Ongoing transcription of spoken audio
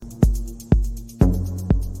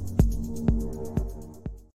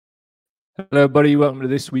Hello, everybody. Welcome to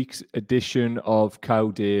this week's edition of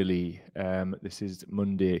Cow Daily. This is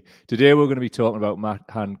Monday. Today, we're going to be talking about Matt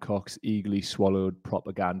Hancock's eagerly swallowed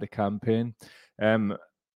propaganda campaign.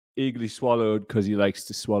 Eagerly swallowed because he likes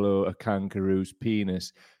to swallow a kangaroo's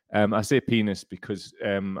penis. I say penis because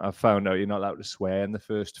I found out you're not allowed to swear in the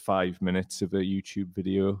first 5 minutes of a YouTube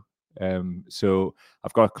video. So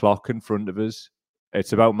I've got a clock in front of us.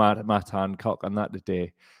 It's about Matt Hancock on that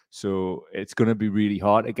today. So it's going to be really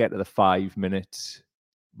hard to get to the 5 minutes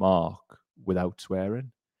mark without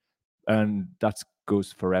swearing. And that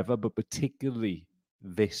goes forever, but particularly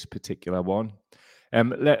this particular one.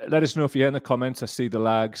 Let us know if you're in the comments. I see the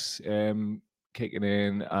lags kicking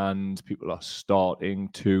in and people are starting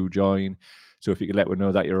to join. So if you could let me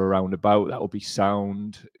know that you're around about, that will be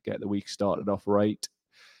sound. Get the week started off right.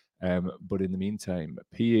 But in the meantime,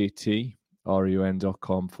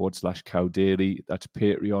 patreon.com/cowdaily. That's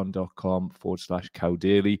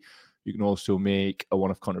patreon.com/cowdaily. You can also make a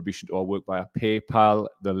one-off contribution to our work via PayPal.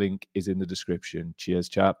 The link is in the description. Cheers,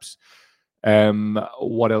 chaps.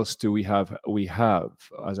 What else do we have? We have,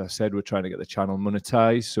 as I said, we're trying to get the channel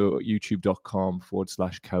monetized. So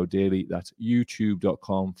youtube.com/cowdaily. That's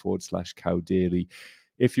youtube.com/cowdaily.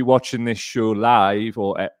 If you're watching this show live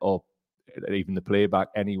or even the playback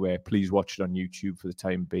anywhere, please watch it on YouTube for the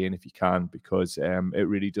time being if you can, because it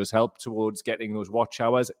really does help towards getting those watch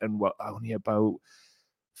hours. And we're only about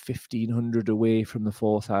 1,500 away from the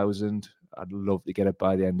 4,000. I'd love to get it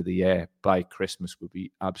by the end of the year. By Christmas would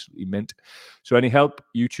be absolutely mint. So any help,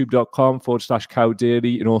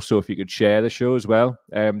 youtube.com/cowdaily. And also if you could share the show as well,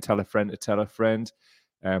 tell a friend to tell a friend.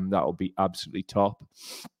 That will be absolutely top.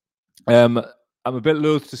 I'm a bit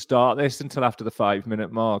loath to start this until after the 5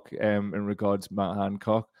 minute mark in regards to Matt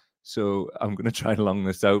Hancock. So I'm going to try and long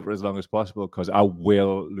this out for as long as possible because I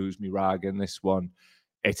will lose me rag in this one.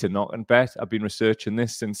 It's a knock and bet. I've been researching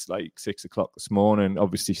this since like 6 o'clock this morning,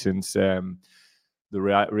 obviously since the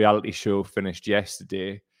reality show finished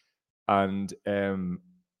yesterday. And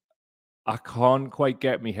I can't quite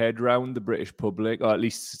get my head around the British public, or at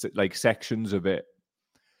least like sections of it.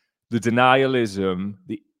 The denialism,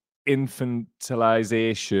 the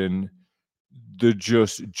infantilization, the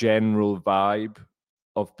just general vibe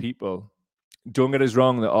of people. Don't get us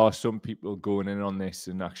wrong, there are some people going in on this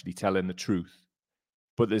and actually telling the truth,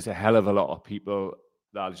 but there's a hell of a lot of people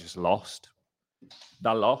that are just lost.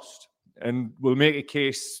 They're lost, and we'll make a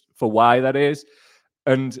case for why that is.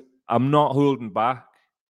 And I'm not holding back.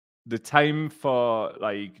 The time for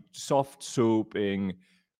like soft soaping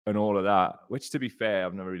and all of that, which to be fair,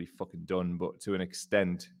 I've never really fucking done, but to an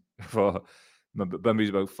extent, for maybe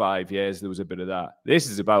about 5 years, there was a bit of that. This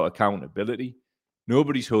is about accountability.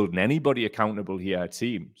 Nobody's holding anybody accountable here, it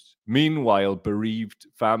seems. Meanwhile, bereaved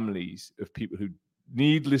families of people who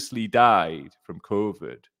needlessly died from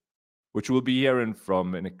COVID, which we'll be hearing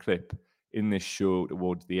from in a clip in this show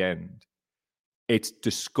towards the end. It's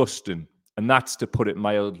disgusting. And that's to put it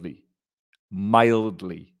mildly.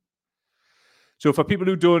 Mildly. So for people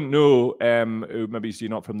who don't know, who maybe you're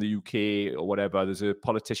not from the UK or whatever, there's a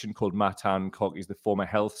politician called Matt Hancock. He's the former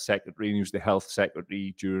health secretary, and he was the health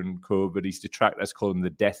secretary during COVID. His detractors call him the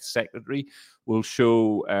death secretary. We'll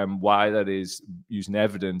show why that is using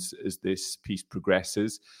evidence as this piece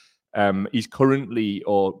progresses. He's currently,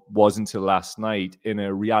 or was until last night, in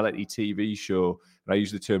a reality TV show, and I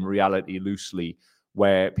use the term reality loosely,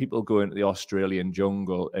 where people go into the Australian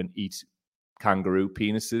jungle and eat kangaroo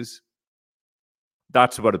penises.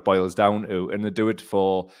 That's what it boils down to. And they do it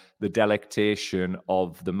for the delectation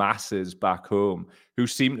of the masses back home who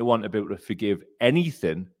seem to want to be able to forgive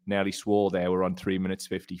anything. Nearly swore there, we're on 3 minutes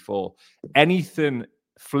 54. Anything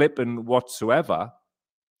flipping whatsoever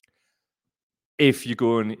if you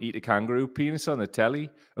go and eat a kangaroo penis on the telly.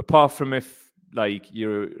 Apart from if, like,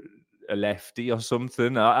 you're a lefty or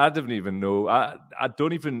something. I don't even know. I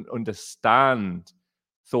don't even understand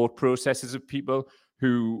thought processes of people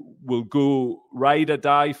who will go ride or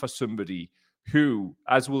die for somebody who,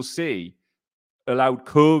 as we'll see, allowed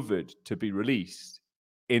COVID to be released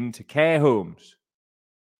into care homes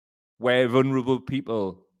where vulnerable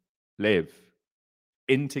people live,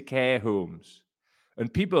 into care homes.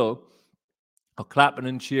 And people are clapping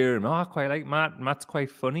and cheering. Oh, I quite like Matt. Matt's quite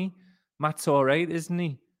funny. Matt's all right, isn't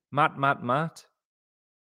he? Matt. Matt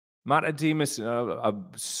Ademus, I'm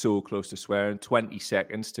so close to swearing. 20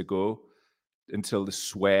 seconds to go until the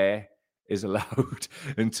swear is allowed,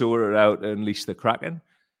 until we're out to unleash the Kraken.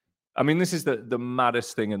 I mean, this is the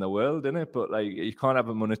maddest thing in the world, isn't it? But like, you can't have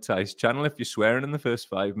a monetized channel if you're swearing in the first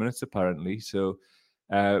 5 minutes, apparently. So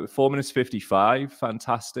 4 minutes 55,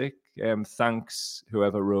 fantastic. Thanks,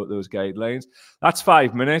 whoever wrote those guidelines. That's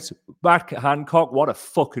 5 minutes. Back at Hancock, what a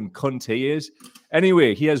fucking cunt he is.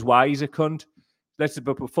 Anyway, here's why he's a cunt.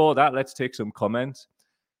 But before that, let's take some comments.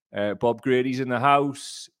 Bob Grady's in the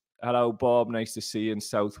house. Hello, Bob. Nice to see you in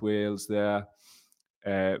South Wales there.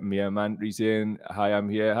 Mia Mantry's in. Hi, I'm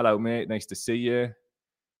here. Hello, mate. Nice to see you.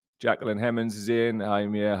 Jacqueline Hemmons is in. Hi,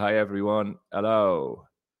 Mia. Hi, everyone. Hello.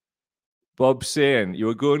 Bob's saying, you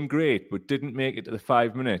were going great, but didn't make it to the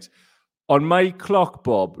 5 minutes. On my clock,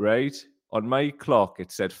 Bob, right? On my clock,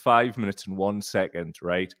 it said 5 minutes and 1 second,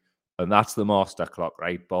 right? And that's the master clock,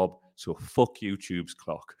 right, Bob? So fuck YouTube's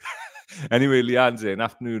clock. Anyway, Leanne's in.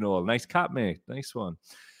 Afternoon all. Nice cat, mate. Nice one.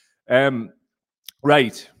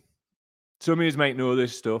 Right. Some of you might know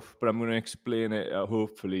this stuff, but I'm going to explain it,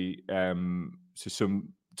 hopefully,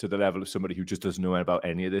 to the level of somebody who just doesn't know about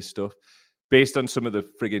any of this stuff. Based on some of the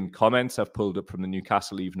frigging comments I've pulled up from the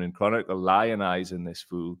Newcastle Evening Chronicle, lionising this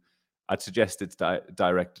fool, I'd suggest it's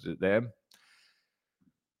directed at them.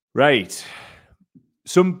 Right.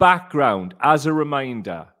 Some background as a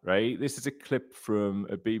reminder, right? This is a clip from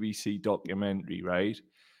a BBC documentary, right?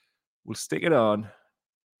 We'll stick it on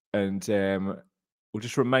and we'll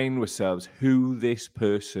just remind ourselves who this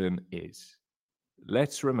person is.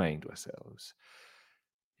 Let's remind ourselves.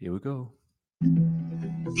 Here we go.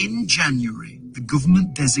 In January, the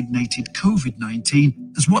government designated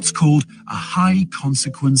COVID-19 as what's called a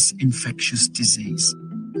high-consequence infectious disease.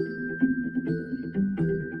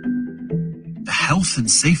 The Health and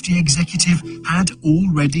Safety Executive had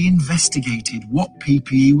already investigated what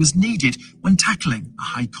PPE was needed when tackling a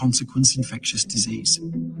high-consequence infectious disease.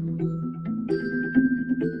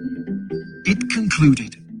 It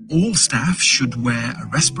concluded all staff should wear a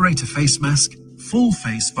respirator face mask, full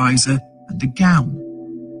face visor, and a gown.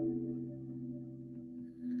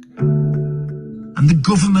 And the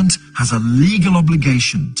government has a legal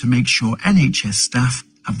obligation to make sure NHS staff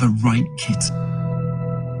have the right kit.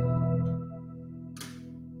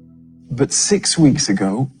 But 6 weeks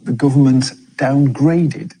ago, the government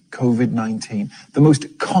downgraded COVID-19. The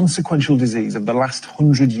most consequential disease of the last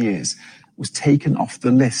 100 years was taken off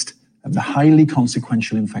the list of the highly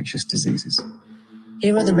consequential infectious diseases.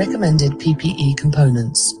 Here are the recommended PPE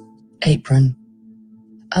components: apron,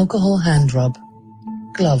 alcohol hand rub,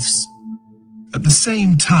 gloves. At the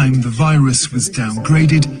same time the virus was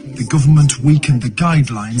downgraded, the government weakened the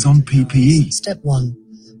guidelines on PPE. Step 1.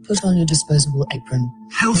 Put on your disposable apron.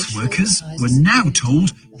 Health workers were now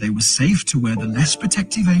told they were safe to wear the less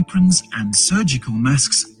protective aprons and surgical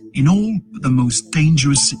masks in all but the most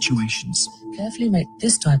dangerous situations. Carefully make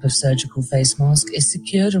this type of surgical face mask is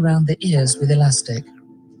secured around the ears with elastic.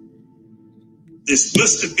 This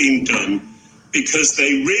must have been done because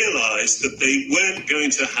they realised that they weren't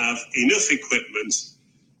going to have enough equipment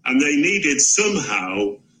and they needed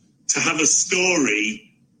somehow to have a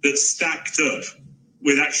story that stacked up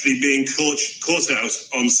with actually being caught out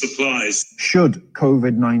on supplies. Should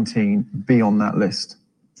COVID-19 be on that list?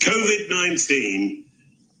 COVID-19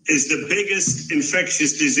 is the biggest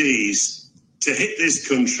infectious disease to hit this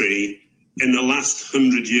country in the last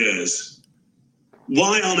 100 years.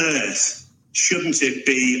 Why on earth shouldn't it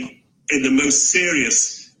be in the most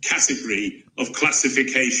serious category of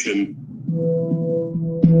classification?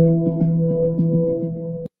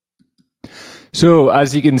 So,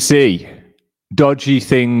 as you can see, dodgy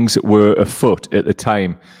things were afoot at the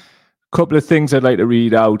time. A couple of things I'd like to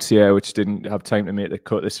read out here, which didn't have time to make the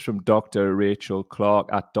cut. This is from Dr. Rachel Clark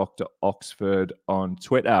at Dr. Oxford on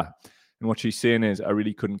Twitter. And what she's saying is, I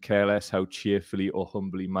really couldn't care less how cheerfully or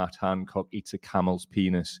humbly Matt Hancock eats a camel's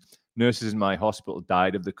penis. Nurses in my hospital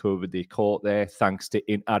died of the COVID they caught there thanks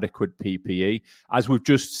to inadequate PPE. As we've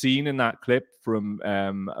just seen in that clip from,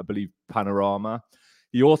 I believe, Panorama,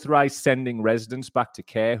 he authorised sending residents back to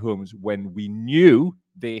care homes when we knew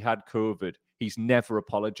they had COVID. He's never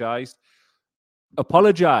apologised.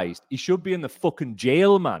 Apologised. He should be in the fucking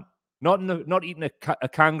jail, man. Not eating a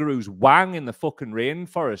kangaroo's wang in the fucking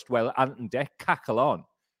rainforest while Ant and Dec cackle on.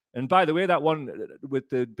 And by the way, that one with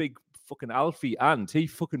the big fucking Alfie Ant, he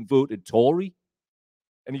fucking voted Tory.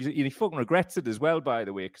 And he fucking regrets it as well, by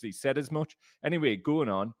the way, because he said as much. Anyway, going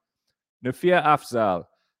on. Nafia Afzal.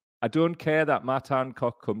 I don't care that Matt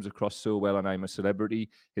Hancock comes across so well and I'm a celebrity.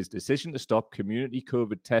 His decision to stop community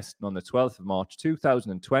COVID testing on the 12th of March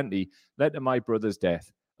 2020 led to my brother's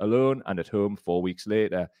death, alone and at home 4 weeks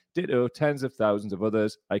later. Ditto tens of thousands of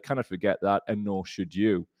others. I cannot forget that, and nor should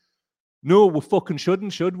you. No, we fucking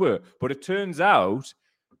shouldn't, should we? But it turns out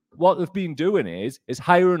what they've been doing is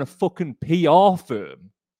hiring a fucking PR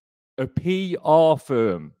firm. A PR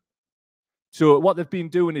firm. So what they've been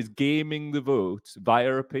doing is gaming the votes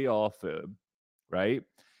via a PR firm, right?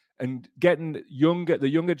 and getting the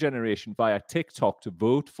younger generation via TikTok to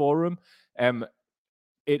vote for him.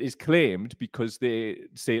 It is claimed because they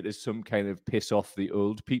say it is some kind of piss off the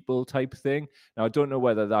old people type thing. Now, I don't know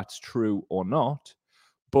whether that's true or not,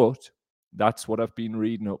 but that's what I've been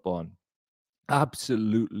reading up on.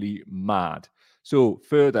 Absolutely mad. So,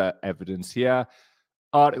 further evidence here.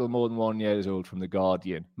 Article more than 1 year old from The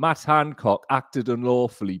Guardian. Matt Hancock acted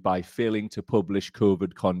unlawfully by failing to publish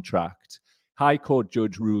COVID contract. High Court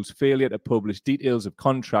judge rules failure to publish details of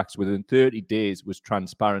contracts within 30 days was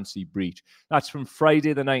transparency breach. That's from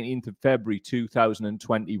Friday, the 19th of February,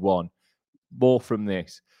 2021. More from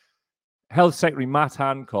this. Health Secretary Matt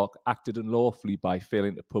Hancock acted unlawfully by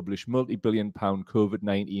failing to publish multi-billion-pound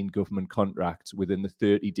COVID-19 government contracts within the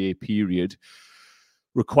 30-day period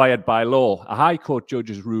required by law. A High Court judge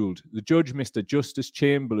has ruled. The judge, Mr. Justice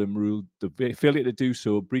Chamberlain, ruled the failure to do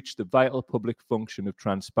so breached the vital public function of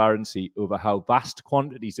transparency over how vast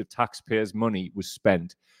quantities of taxpayers' money was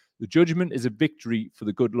spent. The judgment is a victory for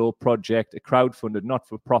the Good Law Project, a crowdfunded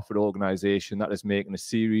not-for-profit organisation that is making a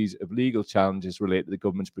series of legal challenges related to the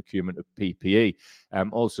government's procurement of PPE.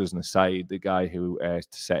 Also, as an aside, the guy who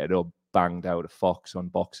set it up banged out a fox on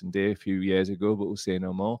Boxing Day a few years ago, but we'll say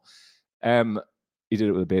no more. He did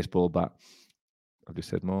it with a baseball bat. I've just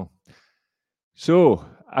said more. So,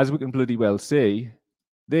 as we can bloody well see,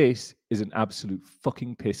 this is an absolute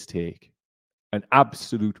fucking piss take. An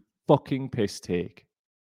absolute fucking piss take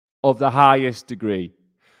of the highest degree.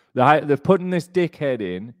 They're putting this dickhead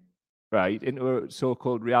in, right, into a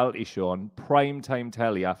so-called reality show on primetime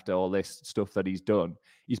telly after all this stuff that he's done.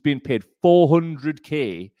 He's been paid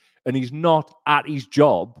 $400K and he's not at his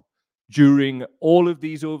job during all of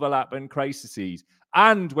these overlapping crises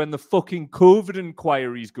and when the fucking COVID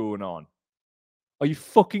inquiry's going on. Are you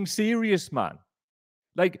fucking serious, man?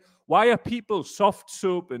 Like, why are people soft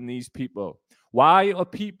soaping these people? Why are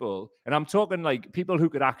people, and I'm talking like people who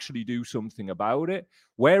could actually do something about it,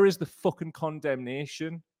 where is the fucking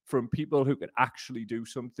condemnation from people who could actually do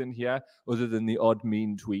something here other than the odd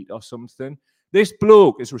mean tweet or something? This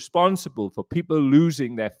bloke is responsible for people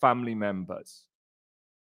losing their family members.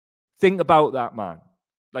 Think about that, man.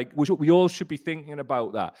 Like, we all should be thinking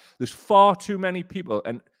about that. There's far too many people,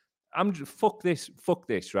 and I'm just, fuck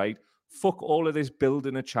this, right? Fuck all of this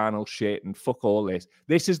building a channel shit and fuck all this.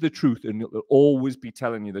 This is the truth, and it'll always be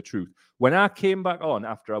telling you the truth. When I came back on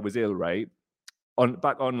after I was ill, right,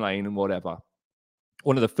 back online and whatever,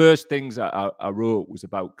 one of the first things I wrote was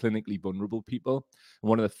about clinically vulnerable people. And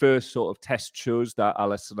one of the first sort of test shows that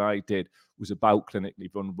Alice and I did was about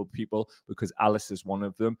clinically vulnerable people because Alice is one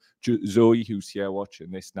of them. Zoe, who's here watching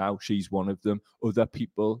this now, she's one of them. Other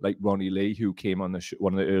people like Ronnie Lee, who came on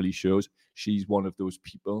one of the early shows, she's one of those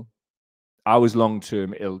people. I was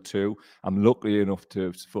long-term ill too. I'm lucky enough to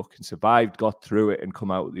have fucking survived, got through it and come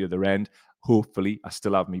out the other end. Hopefully, I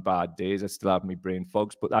still have me bad days. I still have me brain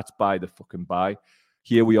fogs, but that's by the fucking by.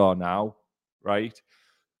 Here we are now, right?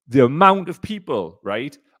 The amount of people,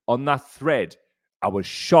 right, on that thread, I was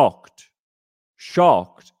shocked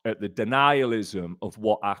at the denialism of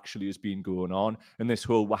what actually has been going on and this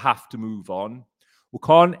whole, we have to move on. We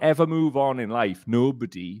can't ever move on in life,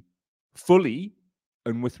 nobody, fully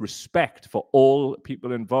and with respect for all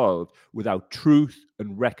people involved without truth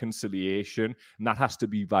and reconciliation. And that has to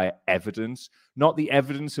be via evidence, not the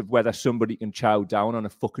evidence of whether somebody can chow down on a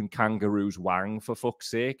fucking kangaroo's wang, for fuck's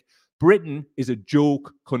sake. Britain is a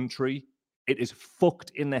joke country. It is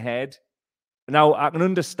fucked in the head. Now, I can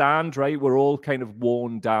understand, right? We're all kind of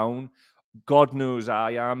worn down. God knows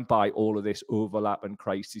I am by all of this overlap and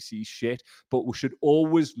crisis shit. But we should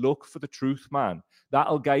always look for the truth, man.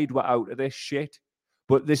 That'll guide you out of this shit.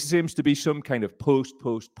 But this seems to be some kind of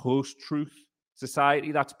post-truth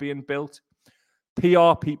society that's being built.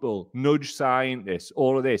 PR people, nudge scientists,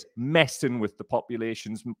 all of this, messing with the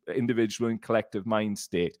population's individual and collective mind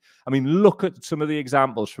state. I mean, look at some of the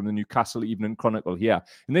examples from the Newcastle Evening Chronicle here.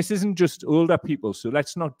 And this isn't just older people, so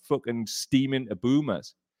let's not fucking steam into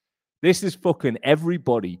boomers. This is fucking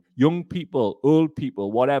everybody, young people, old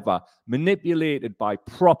people, whatever, manipulated by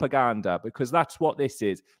propaganda, because that's what this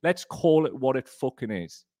is. Let's call it what it fucking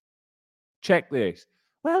is. Check this.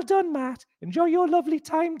 Well done, Matt. Enjoy your lovely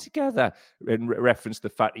time together. In reference to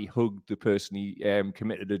the fact he hugged the person he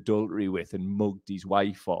committed adultery with and mugged his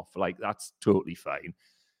wife off. Like, that's totally fine.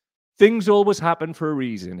 Things always happen for a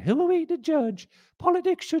reason. Who are we to judge?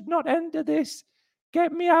 Politics should not enter this.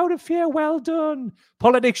 Get me out of here. Well done.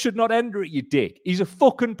 Politics should not enter it, you dick. He's a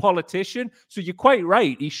fucking politician, so you're quite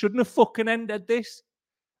right. He shouldn't have fucking entered this.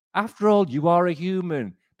 After all, you are a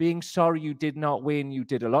human. Being sorry you did not win. You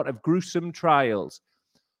did a lot of gruesome trials.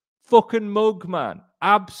 fucking mug, man.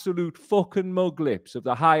 Absolute fucking mug lips of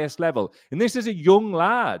the highest level. And this is a young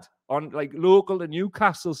lad on like local to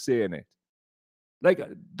Newcastle saying it. Like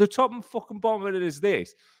the top and fucking bottom of it is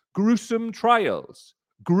this. Gruesome trials.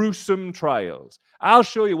 Gruesome trials. I'll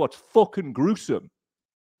show you what's fucking gruesome.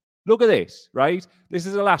 Look at this, right? This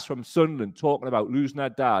is a lass from Sunderland talking about losing her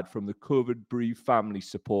dad from the COVID bereaved family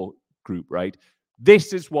support group, right?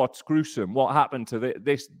 This is what's gruesome. What happened to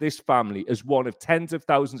this family as one of tens of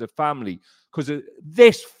thousands of family because of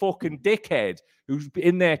this fucking dickhead who's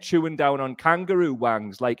in there chewing down on kangaroo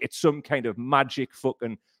wangs like it's some kind of magic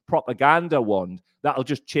fucking propaganda wand that'll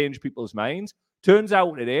just change people's minds. Turns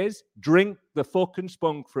out it is. Drink the fucking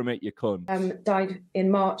spunk from it, you cunt. Died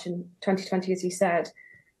in March in 2020, as you said.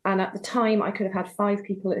 And at the time, I could have had 5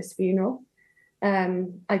 people at his funeral.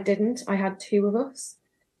 I didn't. I had 2 of us.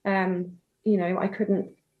 I couldn't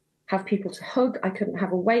have people to hug. I couldn't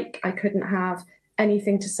have a wake. I couldn't have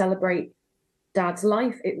anything to celebrate Dad's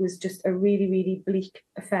life. It was just a really, really bleak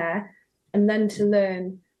affair. And then to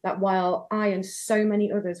learn that while I and so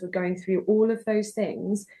many others were going through all of those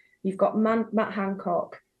things, you've got Matt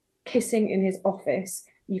Hancock kissing in his office.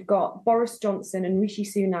 You've got Boris Johnson and Rishi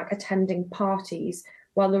Sunak attending parties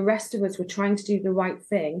while the rest of us were trying to do the right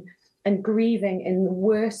thing and grieving in the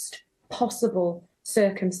worst possible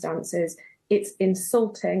circumstances. It's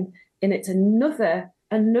insulting, and it's another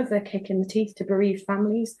kick in the teeth to bereaved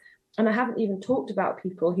families. And I haven't even talked about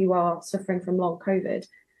people who are suffering from long COVID.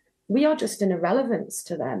 We are just an irrelevance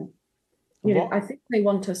to them. I think they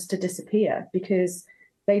want us to disappear because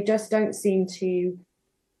they just don't seem to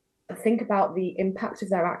think about the impact of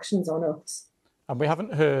their actions on us. And we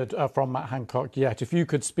haven't heard from Matt Hancock yet. If you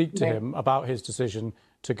could speak to him about his decision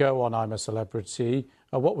to go on I'm a Celebrity,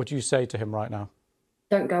 what would you say to him right now?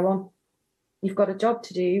 Don't go on. You've got a job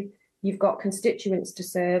to do. You've got constituents to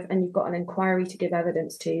serve, and you've got an inquiry to give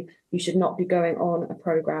evidence to. You should not be going on a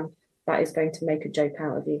programme that is going to make a joke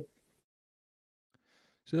out of you.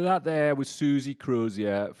 So that there was Susie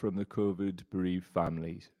Crozier from the COVID bereaved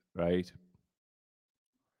families, right?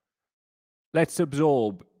 Let's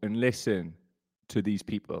absorb and listen to these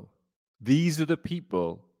people. These are the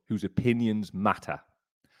people whose opinions matter.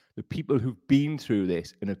 The people who've been through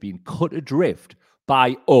this and have been cut adrift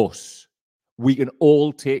by us. We can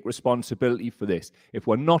all take responsibility for this. If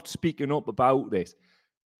we're not speaking up about this,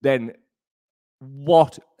 then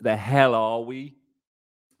what the hell are we?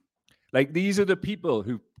 Like, these are the people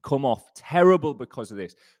who come off terrible because of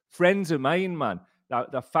this. Friends of mine, man,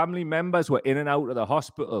 the family members were in and out of the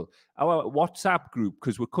hospital. Our WhatsApp group,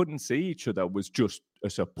 because we couldn't see each other, was just a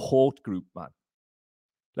support group, man.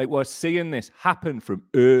 Like, we're seeing this happen from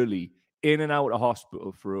early, in and out of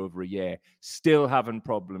hospital for over a year, still having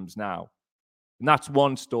problems now. And that's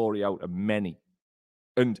one story out of many.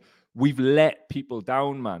 And we've let people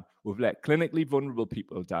down, man. We've let clinically vulnerable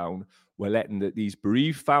people down. We're letting these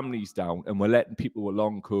bereaved families down, and we're letting people with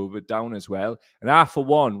long COVID down as well. And I, for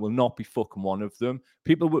one, will not be fucking one of them.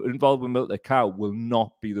 People involved with Milk the Cow will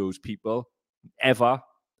not be those people, ever.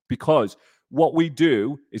 Because what we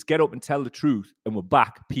do is get up and tell the truth, and we're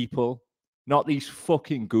back people, not these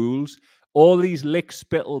fucking ghouls. All these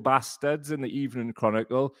lick-spittle bastards in the Evening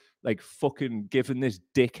Chronicle, like fucking giving this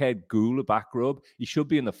dickhead ghoul a back rub. He should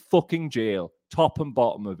be in the fucking jail, top and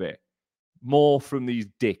bottom of it. More from these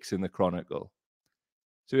dicks in the Chronicle.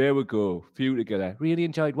 So here we go. Few together. Really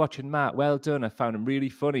enjoyed watching Matt. Well done. I found him really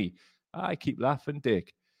funny. I keep laughing,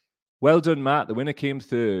 Dick. Well done, Matt. The winner came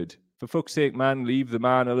third. For fuck's sake, man, leave the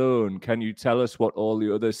man alone. Can you tell us what all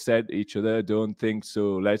the others said to each other? Don't think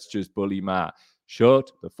so. Let's just bully Matt. Shut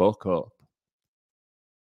the fuck up.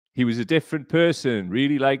 He was a different person,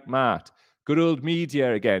 really like Matt. Good old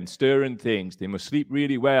media again, stirring things. They must sleep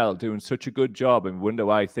really well, doing such a good job, and wonder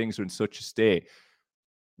why things are in such a state.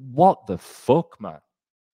 What the fuck, man?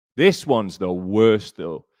 This one's the worst,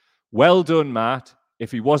 though. Well done, Matt.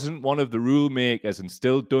 If he wasn't one of the rule makers and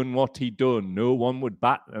still done what he done, no one would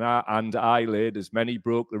bat an eyelid, as many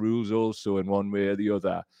broke the rules also in one way or the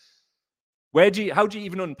other. How do you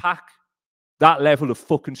even unpack that level of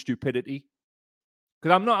fucking stupidity?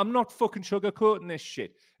 Because I'm not fucking sugarcoating this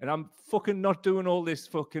shit. And I'm fucking not doing all this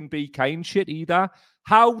fucking be kind shit either.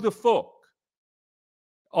 How the fuck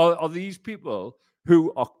are these people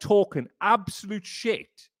who are talking absolute shit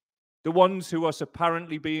the ones who are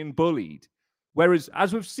apparently being bullied? Whereas,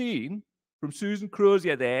 as we've seen from Susan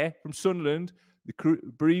Crozier there, from Sunderland, the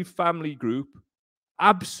bereaved family group,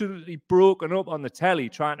 absolutely broken up on the telly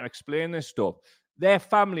trying to explain this stuff. Their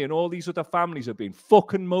family and all these other families have been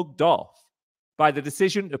fucking mugged off by the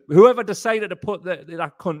decision, whoever decided to put that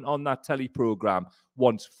cunt on that telly program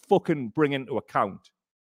wants fucking bring into account.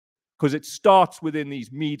 because it starts within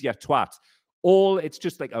these media twats. It's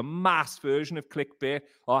just like a mass version of clickbait,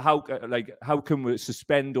 or how can we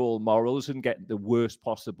suspend all morals and get the worst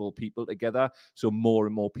possible people together so more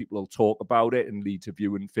and more people will talk about it and lead to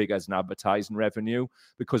viewing figures and advertising revenue,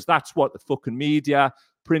 because that's what the fucking media,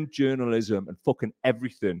 print journalism, and fucking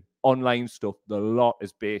everything, online stuff, the lot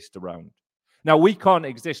is based around. Now, we can't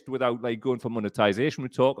exist without like going for monetization. We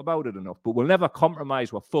talk about it enough, but we'll never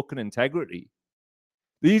compromise our fucking integrity.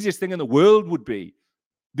 The easiest thing in the world would be,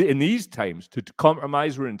 in these times, to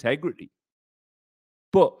compromise our integrity.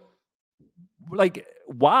 But, like,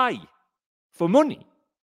 why? For money?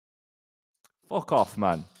 Fuck off,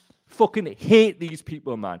 man. Fucking hate these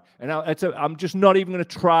people, man. And I'm just not even going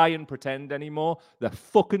to try and pretend anymore. They're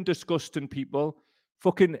fucking disgusting people.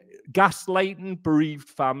 Fucking gaslighting bereaved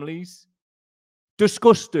families.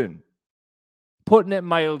 Disgusting. Putting it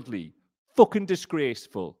mildly. Fucking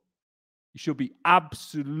disgraceful. You should be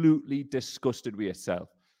absolutely disgusted with yourself.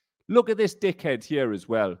 Look at this dickhead here as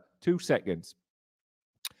well. 2 seconds.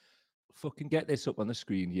 Fucking get this up on the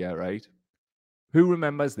screen here, right? Who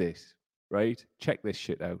remembers this, right? Check this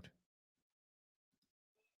shit out.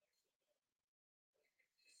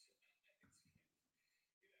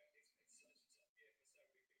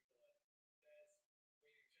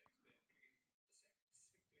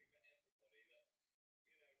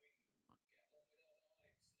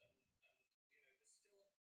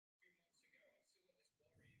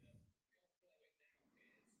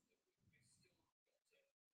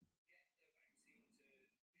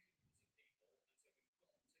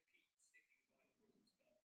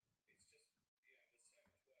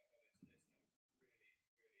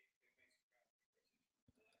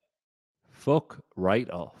 Fuck right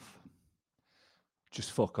off.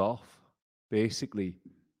 Just fuck off. Basically,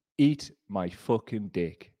 eat my fucking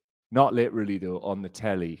dick. Not literally, though, on the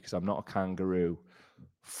telly, because I'm not a kangaroo.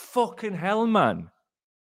 Fucking hell, man.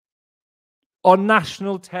 On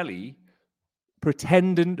national telly,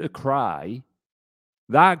 pretending to cry,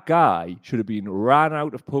 that guy should have been ran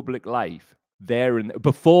out of public life there and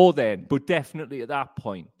before then, but definitely at that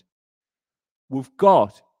point. We've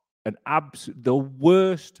got the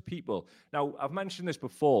worst people. Now, I've mentioned this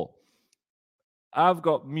before. I've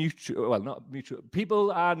got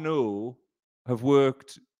people I know have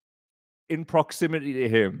worked in proximity to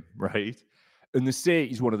him, right? And they say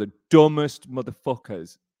he's one of the dumbest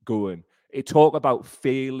motherfuckers going. They talk about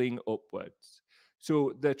failing upwards.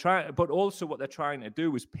 So they're trying, but also what they're trying to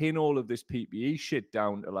do is pin all of this PPE shit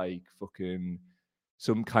down to like fucking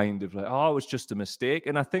some kind of like, oh, it was just a mistake.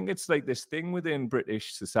 And I think it's like this thing within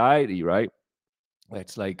British society, right? Where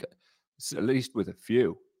it's like, at least with a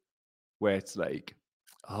few, where it's like,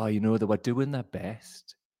 oh, they were doing their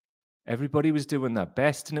best. Everybody was doing their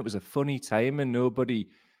best, and it was a funny time, and nobody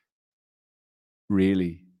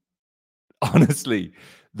really, honestly,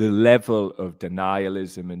 the level of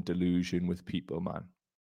denialism and delusion with people, man.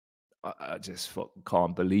 I just fucking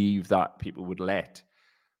can't believe that people would let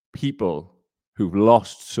people who've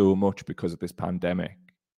lost so much because of this pandemic,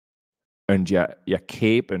 and you're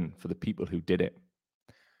caping for the people who did it.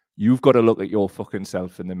 You've got to look at your fucking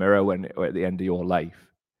self in the mirror when at the end of your life.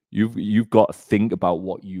 You've got to think about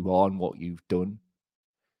what you are and what you've done.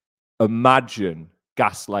 Imagine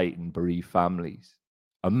gaslighting bereaved families.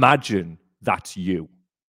 Imagine that's you.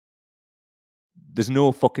 There's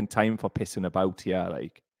no fucking time for pissing about here.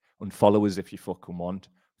 Like, unfollow us if you fucking want.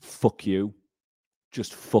 Fuck you.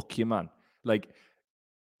 Just fuck you, man. Like,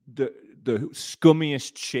 the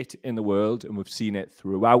scummiest shit in the world, and we've seen it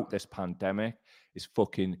throughout this pandemic, is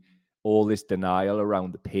fucking all this denial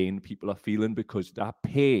around the pain people are feeling, because that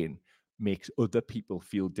pain makes other people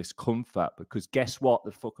feel discomfort. Because guess what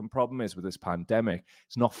the fucking problem is with this pandemic?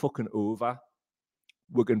 It's not fucking over.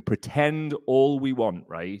 We can pretend all we want,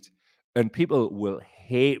 right? And people will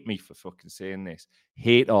hate me for fucking saying this.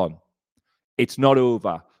 Hate on. It's not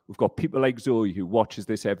over. We've got people like Zoe who watches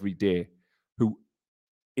this every day, who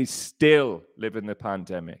is still living the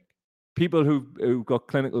pandemic. People who've got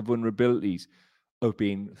clinical vulnerabilities are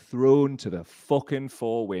being thrown to the fucking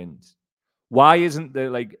four winds. Why isn't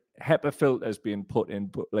there like HEPA filters being put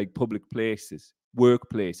in like public places,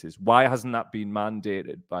 workplaces? Why hasn't that been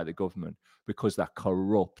mandated by the government? Because they're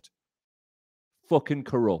corrupt. Fucking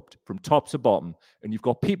corrupt from top to bottom. And you've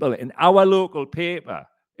got people in our local paper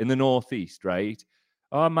in the Northeast, right?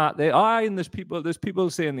 Oh, Matt, and there's people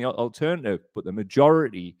saying the alternative, but the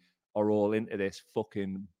majority are all into this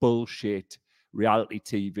fucking bullshit reality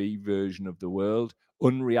TV version of the world.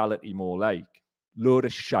 Unreality, more like. Load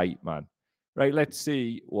of shite, man. Right, let's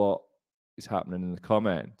see what is happening in the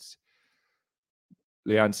comments.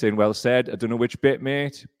 Leanne saying, well said. I don't know which bit,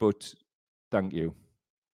 mate, but thank you.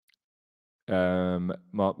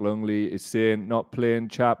 Mark Lungley is saying, not playing,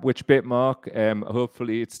 chap. Which bit, Mark?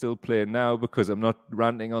 Hopefully it's still playing now because I'm not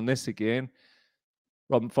ranting on this again.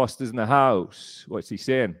 Robin Foster's in the house. What's he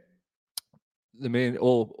saying? The main,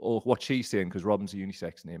 or what she's saying, because Robin's a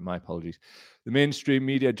unisex name. My apologies. The mainstream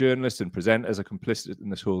media journalists and presenters are complicit in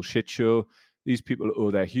this whole shit show. These people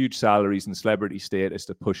owe their huge salaries and celebrity status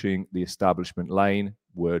to pushing the establishment line.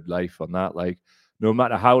 Word life on that. Like, no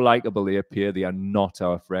matter how likable they appear, they are not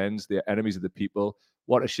our friends. They are enemies of the people.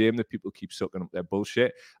 What a shame that people keep sucking up their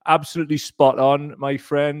bullshit. Absolutely spot on, my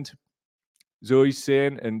friend. Zoe's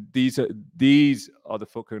saying, and these are the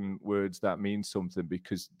fucking words that mean something,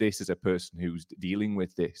 because this is a person who's dealing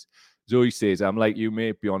with this. Zoe says, I'm like you,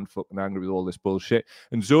 mate, beyond fucking angry with all this bullshit.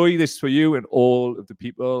 And Zoe, this is for you and all of the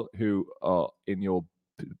people who are in your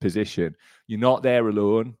position. You're not there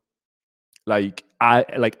alone.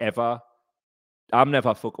 Ever. I'm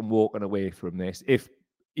never fucking walking away from this.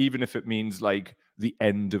 Even if it means like the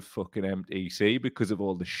end of fucking MTC because of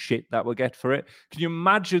all the shit that we'll get for it. Can you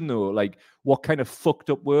imagine though, like what kind of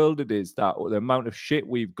fucked up world it is, that the amount of shit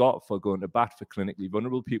we've got for going to bat for clinically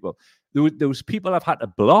vulnerable people? Those people I've had to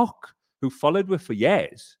block who followed with for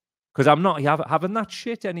years because I'm not having that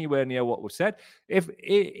shit anywhere near what was said.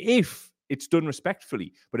 If it's done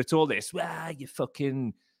respectfully, but it's all this, you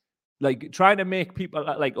fucking like trying to make people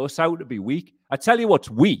like us out to be weak. I tell you what's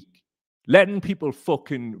weak. Letting people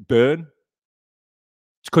fucking burn.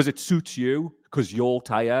 It's because it suits you, because you're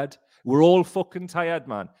tired. We're all fucking tired,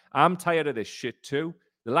 man. I'm tired of this shit too.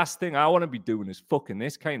 The last thing I want to be doing is fucking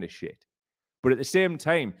this kind of shit. But at the same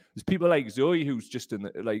time, there's people like Zoe who's just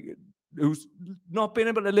who's not been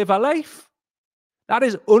able to live her life. That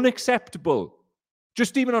is unacceptable.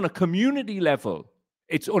 Just even on a community level,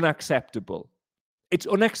 it's unacceptable. It's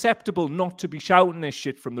unacceptable not to be shouting this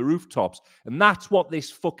shit from the rooftops. And that's what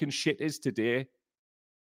this fucking shit is today.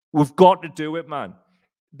 We've got to do it, man.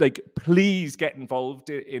 Like, please get involved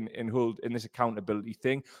in this accountability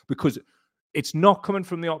thing, because it's not coming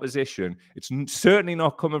from the opposition. It's certainly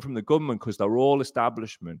not coming from the government, because they're all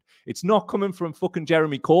establishment. It's not coming from fucking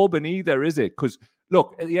Jeremy Corbyn either, is it? Because,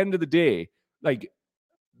 look, at the end of the day, like,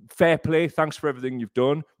 fair play, thanks for everything you've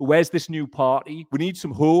done. But where's this new party? We need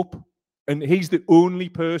some hope. And he's the only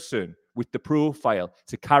person with the profile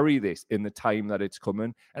to carry this in the time that it's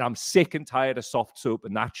coming. And I'm sick and tired of soft soap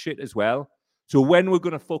and that shit as well. So when we're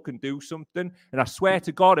going to fucking do something, and I swear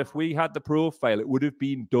to God, if we had the profile, it would have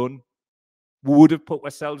been done. We would have put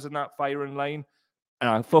ourselves in that firing line. And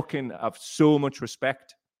I fucking have so much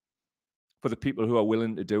respect for the people who are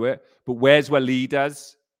willing to do it. But where's our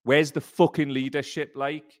leaders? Where's the fucking leadership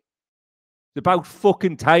like? It's about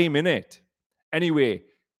fucking time, innit? Anyway,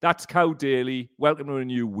 that's Cow Daily. Welcome to a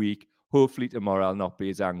new week. Hopefully tomorrow I'll not be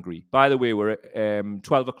as angry. By the way, we're at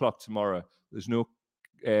 12 o'clock tomorrow. There's no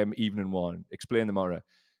evening one. Explain tomorrow.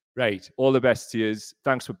 Right. All the best to you.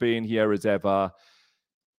 Thanks for being here as ever.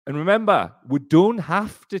 And remember, we don't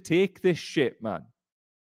have to take this shit, man.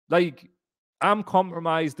 Like, I'm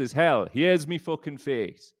compromised as hell. Here's me fucking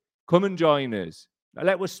face. Come and join us. Now,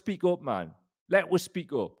 let us speak up, man. Let us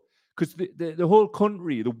speak up. Because the whole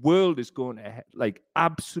country, the world is going to like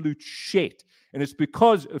absolute shit. And it's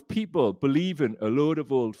because of people believing a load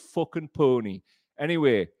of old fucking pony.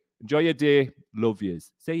 Anyway, enjoy your day. Love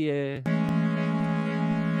yous. See ya.